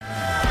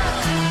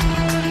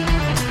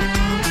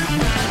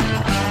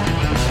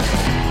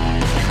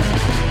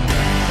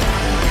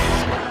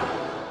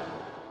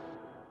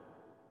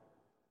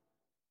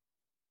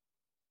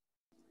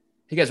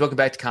Hey guys, welcome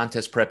back to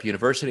Contest Prep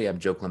University. I'm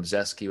Joe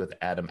Klemczewski with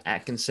Adam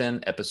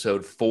Atkinson,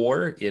 episode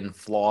 4 in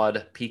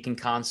Flawed Peaking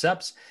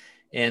Concepts.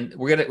 And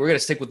we're gonna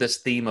stick with this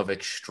theme of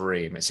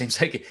extreme. It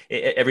seems like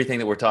everything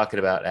that we're talking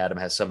about, Adam,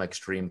 has some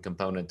extreme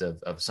component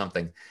of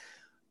something.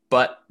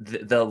 But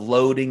the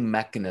loading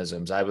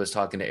mechanisms, I was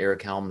talking to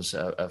Eric Helms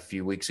a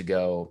few weeks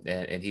ago,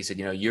 and he said,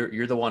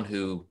 you're the one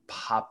who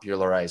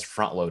popularized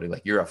front loading.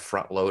 Like, you're a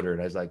front loader. And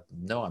I was like,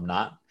 no, I'm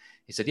not.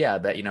 He said, yeah,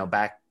 that,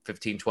 back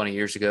 15, 20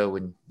 years ago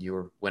when you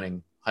were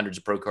winning hundreds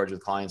of pro cards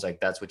with clients, like,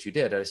 that's what you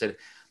did. And I said,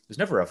 there's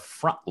never a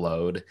front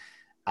load.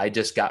 I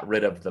just got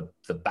rid of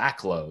the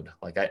back load.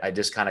 Like, I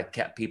just kind of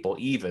kept people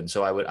even.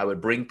 So I would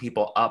bring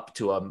people up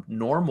to a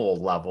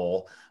normal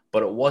level,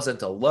 but it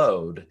wasn't a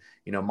load.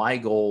 My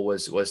goal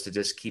was to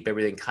just keep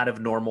everything kind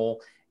of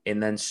normal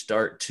and then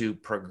start to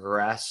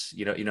progress,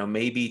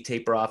 maybe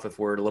taper off if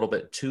we're a little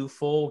bit too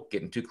full,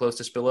 getting too close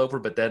to spill over.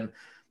 But then,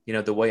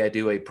 the way I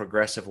do a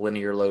progressive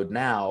linear load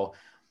now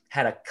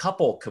had a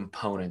couple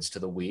components to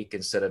the week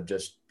instead of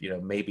just,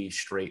 maybe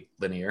straight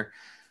linear.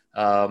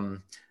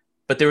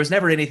 But there was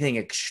never anything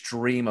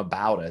extreme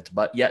about it.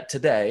 But yet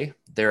today,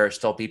 there are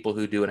still people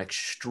who do an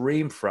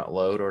extreme front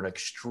load or an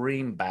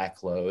extreme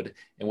back load.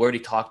 And we already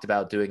talked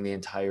about doing the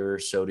entire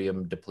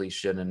sodium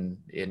depletion and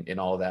in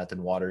all of that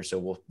in water.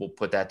 So we'll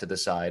put that to the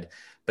side.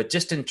 But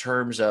just in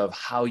terms of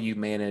how you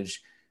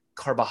manage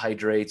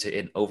carbohydrates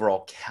and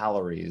overall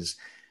calories,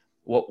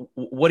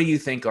 what do you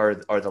think are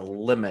the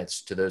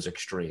limits to those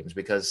extremes?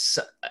 Because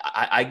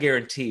I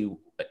guarantee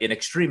an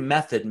extreme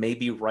method may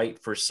be right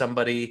for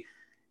somebody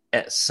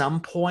at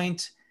some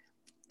point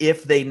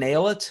if they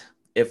nail it.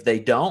 If they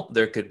don't,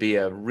 there could be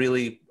a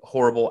really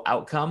horrible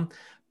outcome.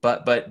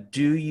 But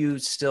do you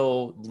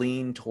still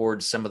lean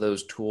towards some of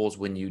those tools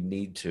when you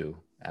need to,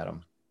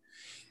 Adam?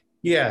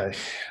 Yeah,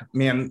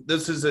 man,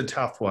 this is a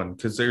tough one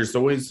because there's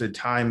always a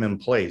time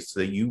and place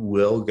that you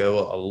will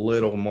go a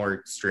little more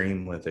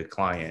extreme with a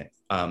client.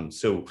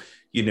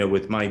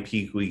 With my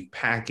peak week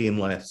packing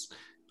list,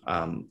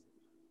 I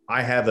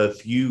have a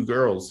few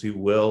girls who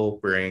will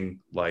bring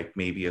like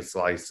maybe a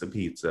slice of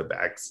pizza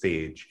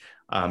backstage,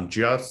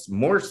 just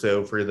more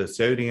so for the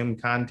sodium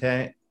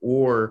content,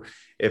 or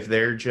if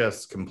they're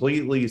just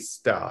completely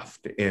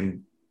stuffed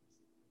and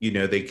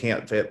they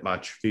can't fit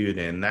much food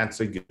in. That's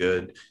a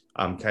good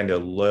kind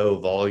of low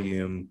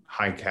volume,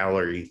 high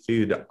calorie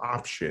food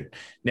option.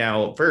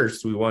 Now,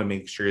 first, we want to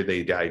make sure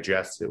they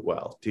digest it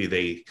well. Do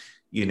they,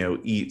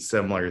 eat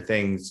similar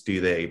things?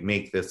 Do they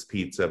make this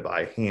pizza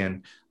by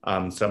hand?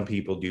 Some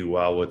people do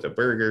well with a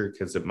burger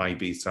because it might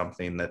be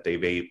something that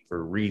they've ate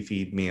for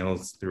refeed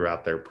meals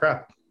throughout their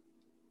prep.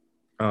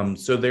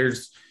 So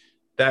there's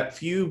that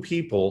few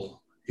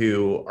people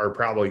who are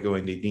probably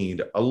going to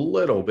need a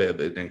little bit of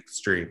an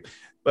extreme.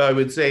 But I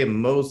would say in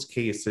most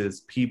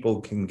cases, people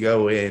can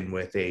go in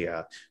with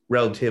a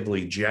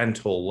relatively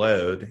gentle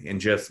load and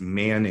just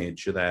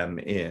manage them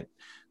in.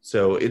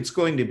 So it's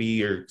going to be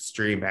your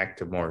extreme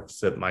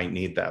ectomorphs that might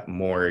need that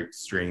more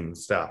extreme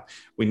stuff.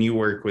 When you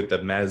work with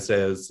the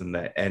mesos and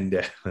the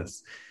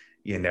endos,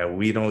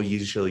 we don't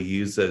usually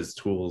use those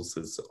tools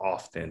as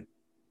often.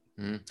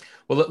 Mm.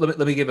 Well, let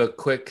me give a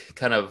quick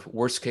kind of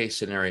worst case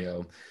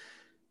scenario.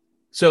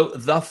 So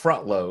the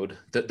front load,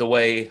 the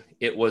way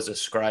it was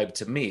ascribed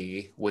to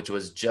me, which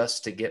was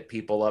just to get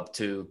people up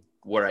to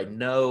where I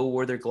know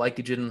where their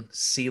glycogen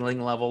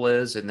ceiling level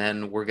is, and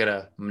then we're going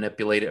to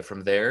manipulate it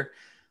from there.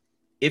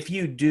 If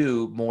you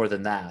do more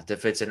than that,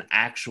 if it's an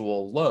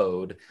actual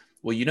load,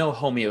 well,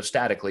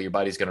 homeostatically, your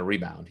body's going to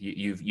rebound.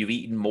 You've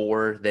eaten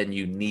more than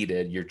you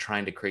needed. You're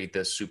trying to create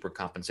this super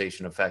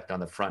compensation effect on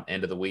the front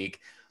end of the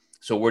week.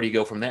 So where do you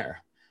go from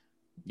there?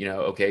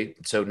 Okay,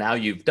 so now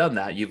you've done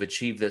that. You've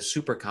achieved this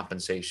super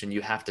compensation.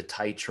 You have to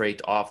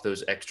titrate off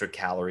those extra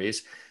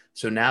calories.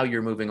 So now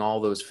you're moving all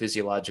those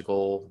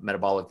physiological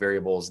metabolic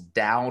variables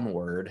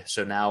downward.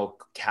 So now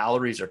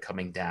calories are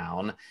coming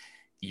down.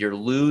 You're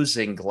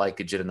losing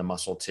glycogen in the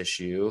muscle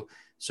tissue.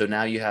 So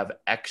now you have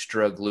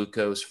extra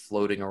glucose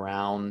floating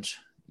around,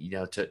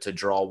 to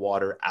draw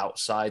water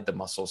outside the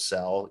muscle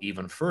cell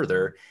even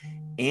further.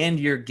 And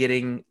you're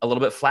getting a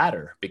little bit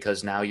flatter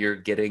because now you're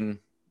getting,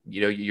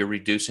 you're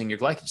reducing your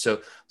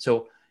glycogen.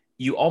 So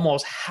you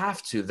almost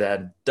have to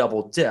then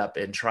double dip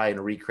and try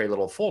and recreate a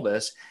little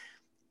fullness.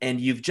 And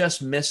you've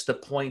just missed the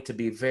point to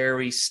be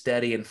very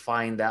steady and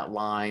find that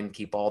line,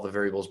 keep all the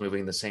variables moving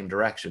in the same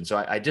direction. So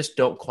I just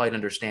don't quite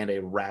understand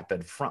a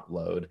rapid front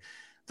load.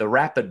 The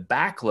rapid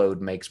back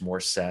load makes more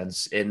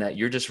sense in that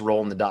you're just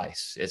rolling the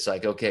dice. It's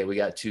like, okay, we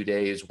got 2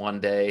 days, 1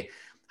 day.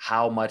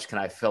 How much can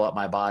I fill up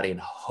my body and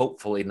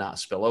hopefully not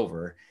spill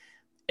over?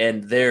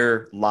 And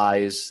there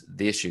lies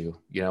the issue.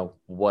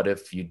 What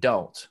if you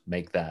don't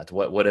make that?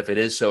 What if it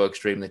is so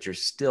extreme that you're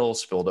still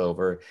spilled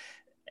over?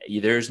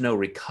 There's no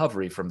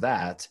recovery from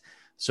that.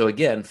 So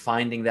again,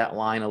 finding that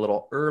line a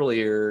little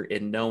earlier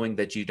and knowing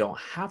that you don't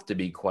have to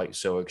be quite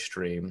so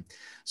extreme.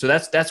 So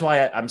that's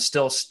why I'm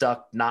still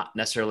stuck not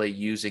necessarily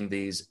using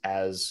these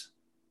as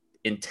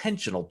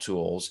intentional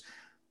tools,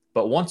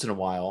 But once in a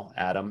while,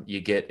 Adam,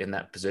 you get in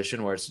that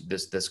position where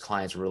this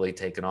client's really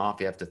taken off.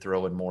 You have to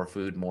throw in more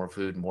food, more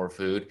food, more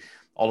food.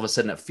 All of a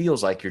sudden, it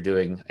feels like you're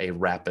doing a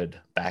rapid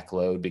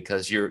backload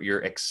because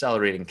you're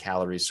accelerating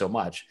calories so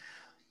much.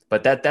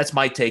 But that's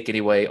my take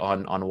anyway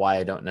on why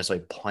I don't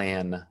necessarily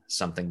plan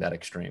something that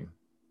extreme.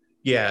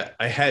 Yeah,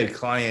 I had a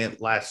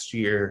client last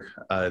year.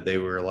 They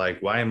were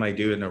like, "Why am I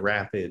doing a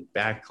rapid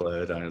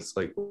backload?" And I was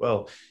like,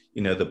 "Well,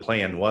 the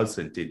plan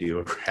wasn't to do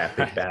a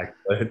rapid Right.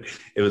 backload.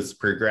 It was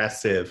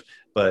progressive,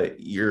 but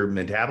your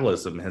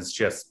metabolism has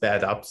just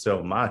sped up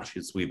so much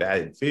as we've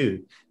added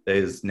food that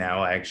is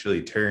now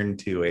actually turned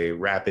to a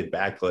rapid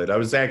backload." I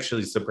was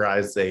actually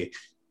surprised they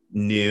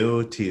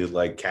knew to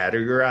like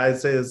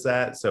categorize it as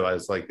that. So I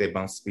was like, they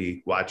must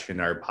be watching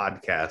our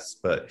podcast,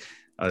 but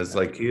I was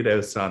Yeah. like,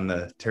 kudos on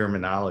the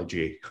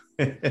terminology.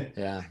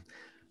 Yeah.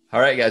 All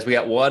right, guys, we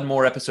got one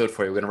more episode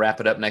for you. We're going to wrap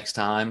it up next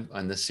time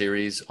on this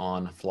series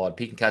on flawed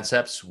peaking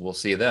concepts. We'll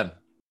see you then.